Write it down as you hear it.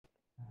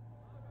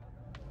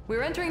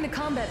We're entering the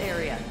combat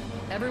area.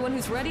 Everyone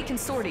who's ready can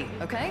sortie,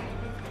 okay?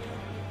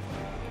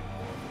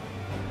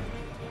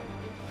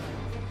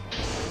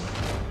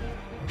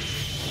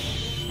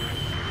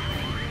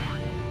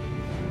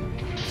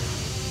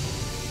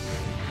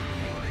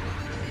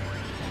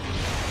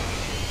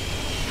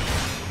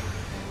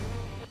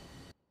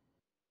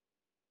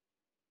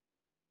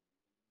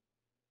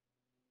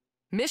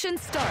 Mission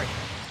start.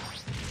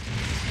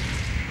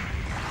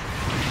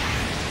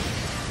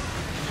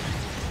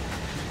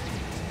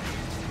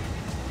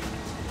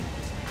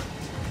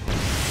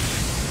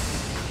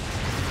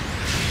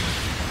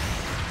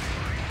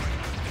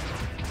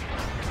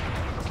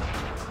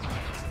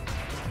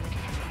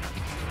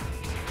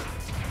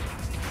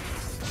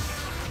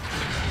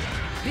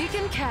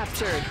 Beacon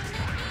captured.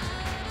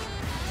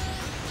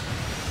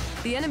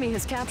 The enemy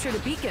has captured a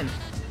beacon.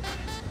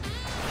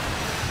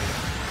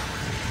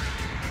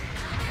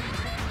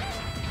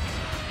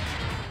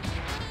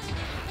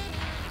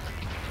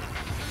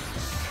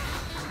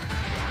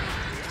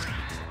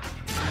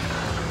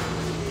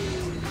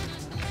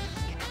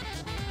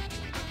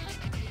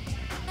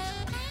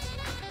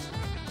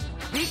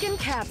 Beacon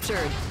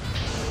captured.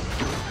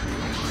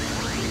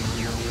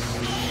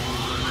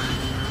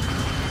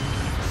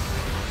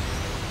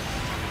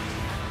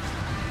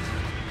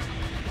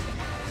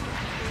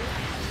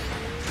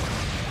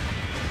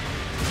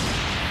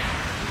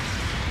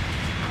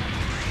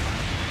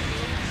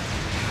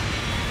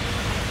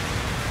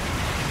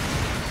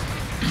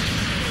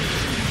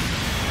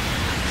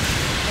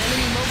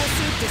 Enemy mobile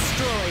suit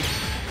destroyed.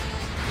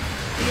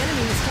 The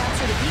enemy has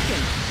captured a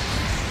beacon.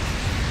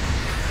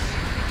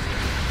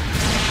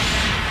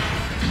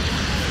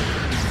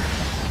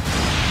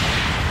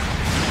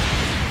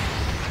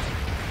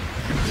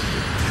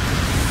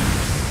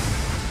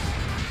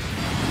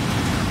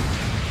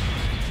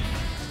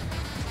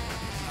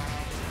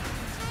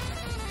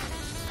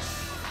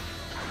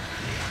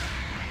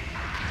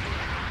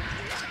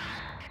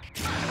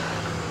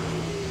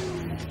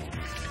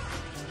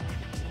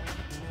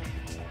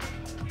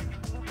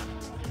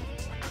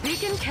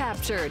 Beacon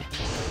captured.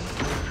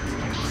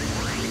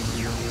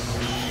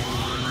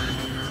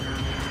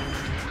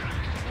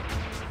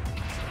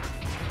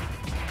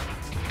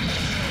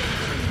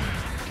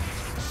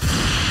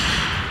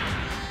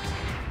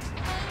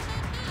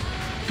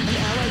 An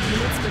allied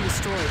unit's been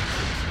destroyed.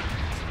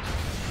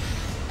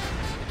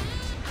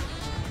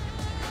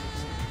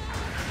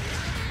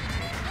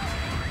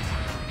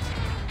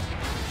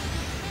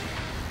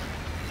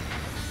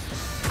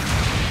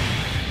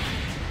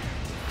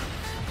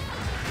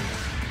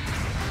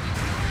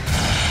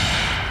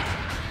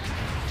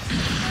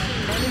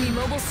 Enemy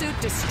mobile suit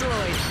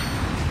destroyed.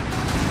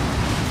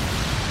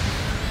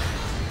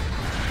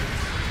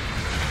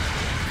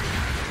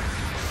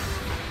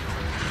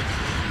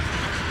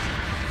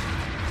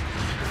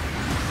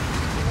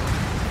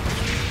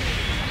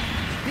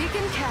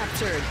 Beacon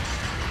captured.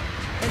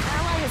 An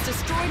ally has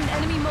destroyed an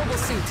enemy mobile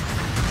suit.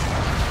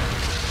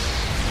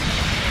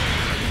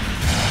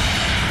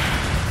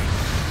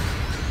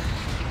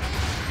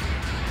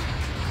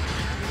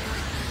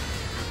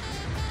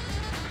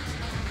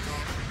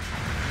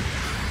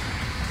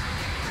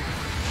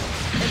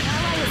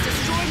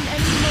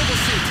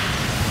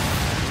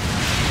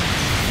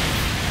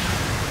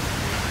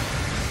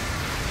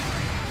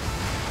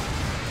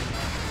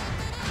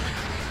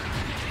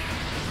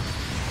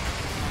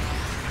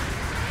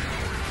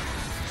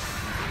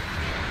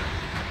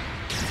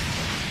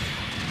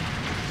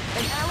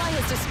 An ally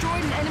has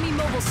destroyed an enemy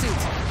mobile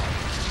suit.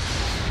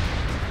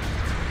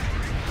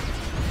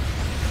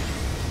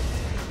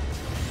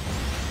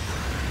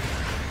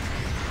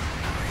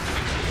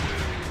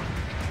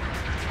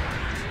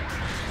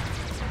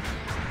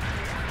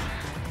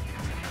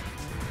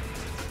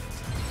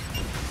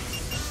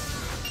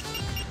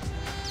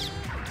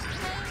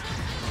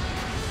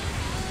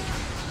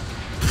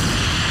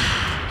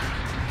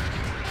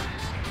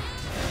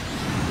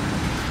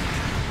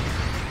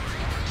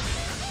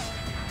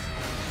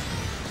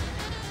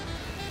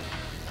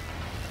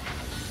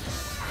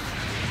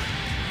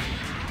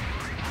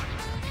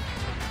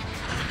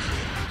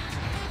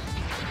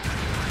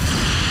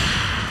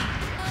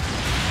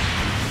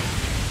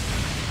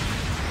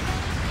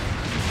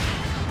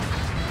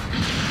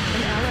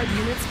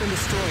 Unit's been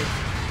destroyed.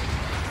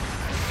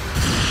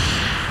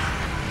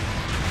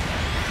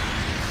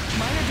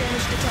 Minor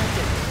damage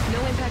detected. No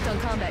impact on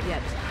combat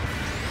yet.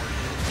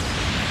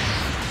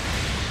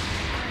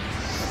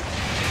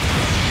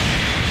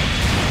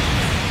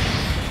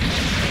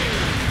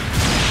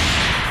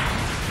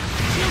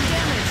 Shield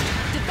damaged.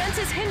 Defense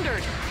is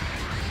hindered.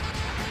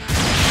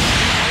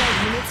 Allied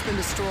unit's been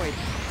destroyed.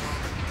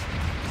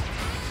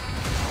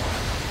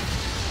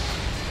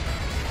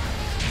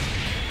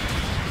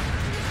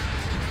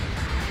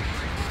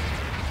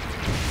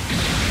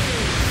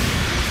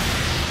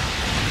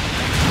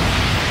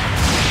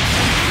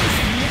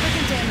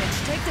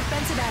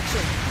 Defensive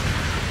action.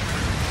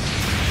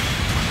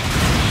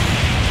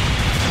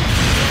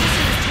 Mobile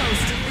suit is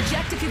toast.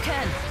 Eject if you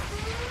can.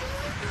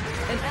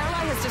 An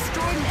ally has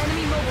destroyed an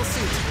enemy mobile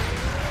suit.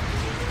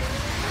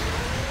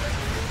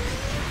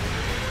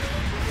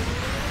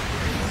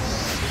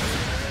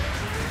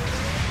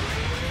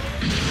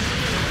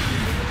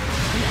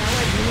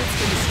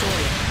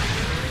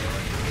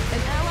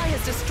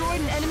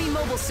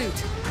 mobile suit.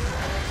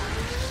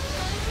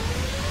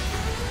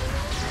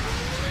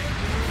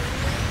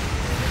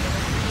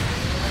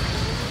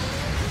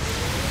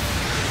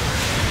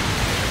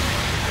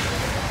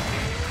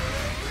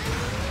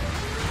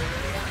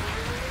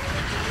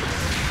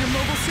 Your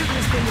mobile suit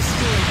has been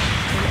destroyed.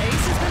 An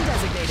ace has been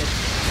designated.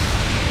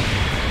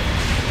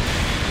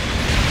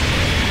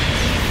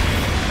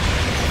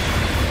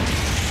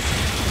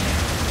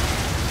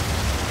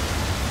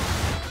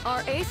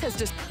 Our ace has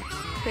just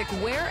pick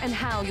where and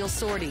how you'll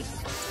sortie.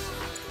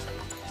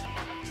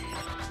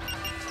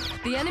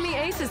 The enemy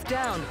ace is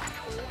down.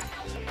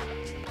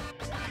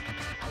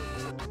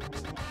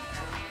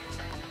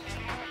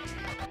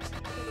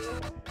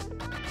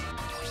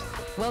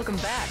 Welcome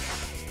back.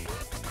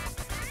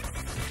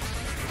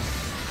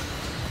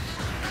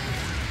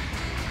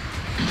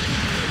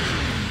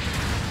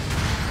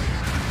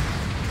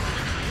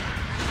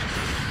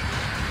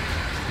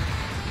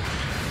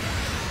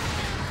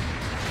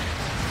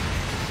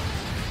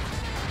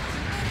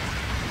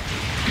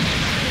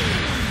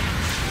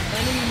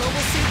 Enemy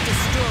mobile suit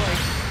destroyed.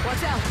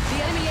 Watch out,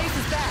 the enemy ace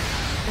is back.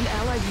 An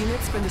allied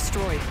unit's been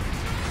destroyed.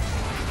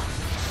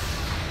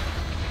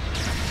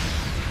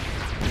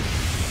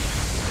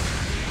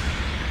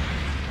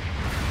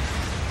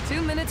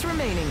 Two minutes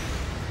remaining.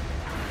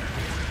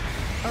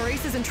 Our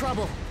ace is in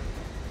trouble.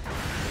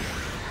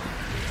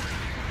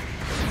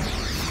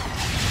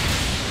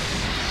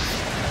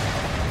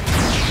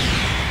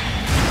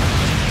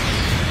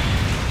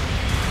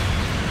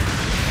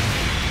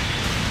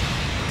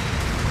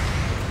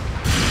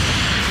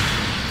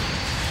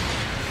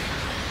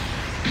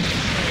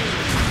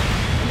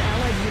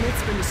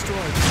 Been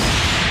destroyed.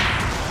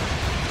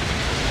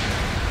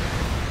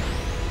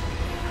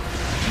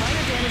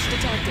 Minor damage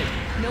detected.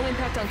 No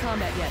impact on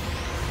combat yet.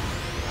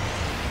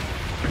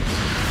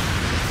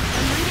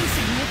 I'm reading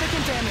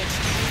significant damage.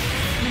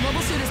 Your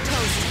mobile suit is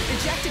toast.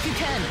 Eject if you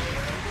can.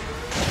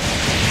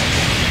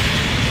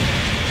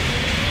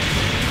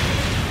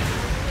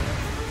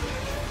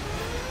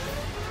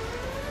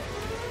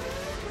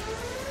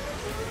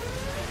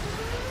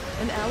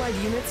 An allied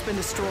unit's been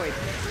destroyed.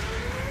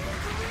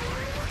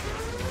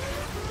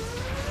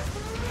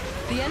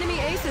 The enemy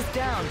ace is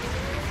down.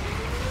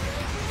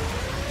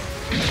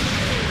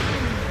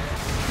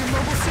 Your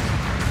mobile suit...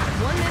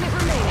 1 minute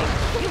remaining.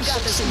 You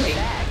got this in the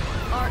bag.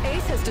 Our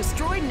ace has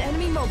destroyed an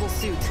enemy mobile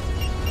suit.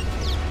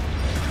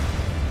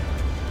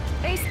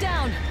 Ace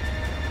down.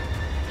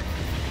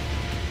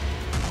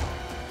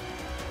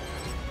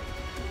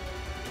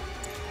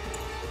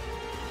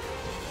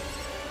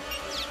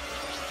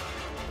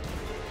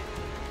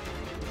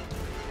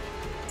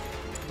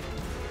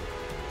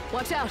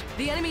 Watch out.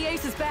 The enemy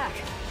ace is back.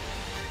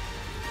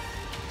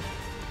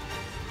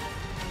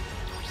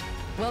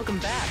 Welcome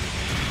back.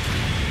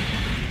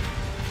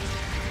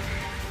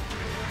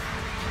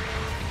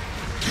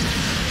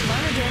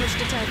 Minor damage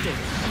detected.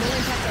 No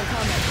impact on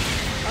combat.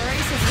 Our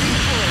ace has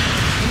redeployed.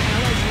 An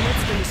allied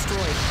unit's been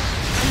destroyed.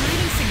 I'm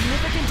reading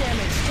significant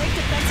damage. Take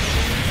defensive.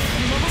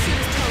 Your mobile suit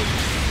is towed.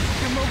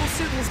 Your mobile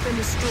suit has been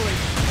destroyed.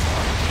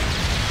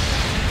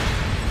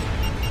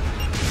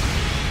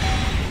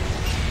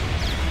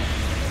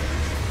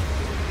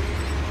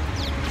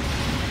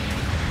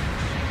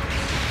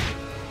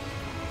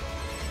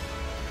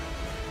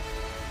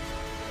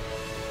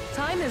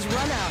 Time has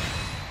run out.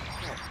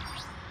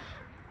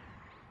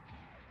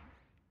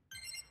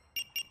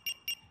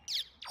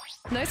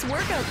 Nice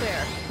work out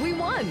there. We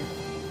won.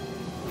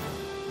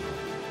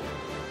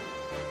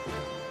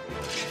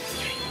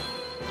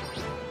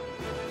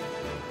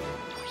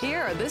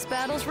 Here are this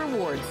battle's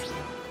rewards.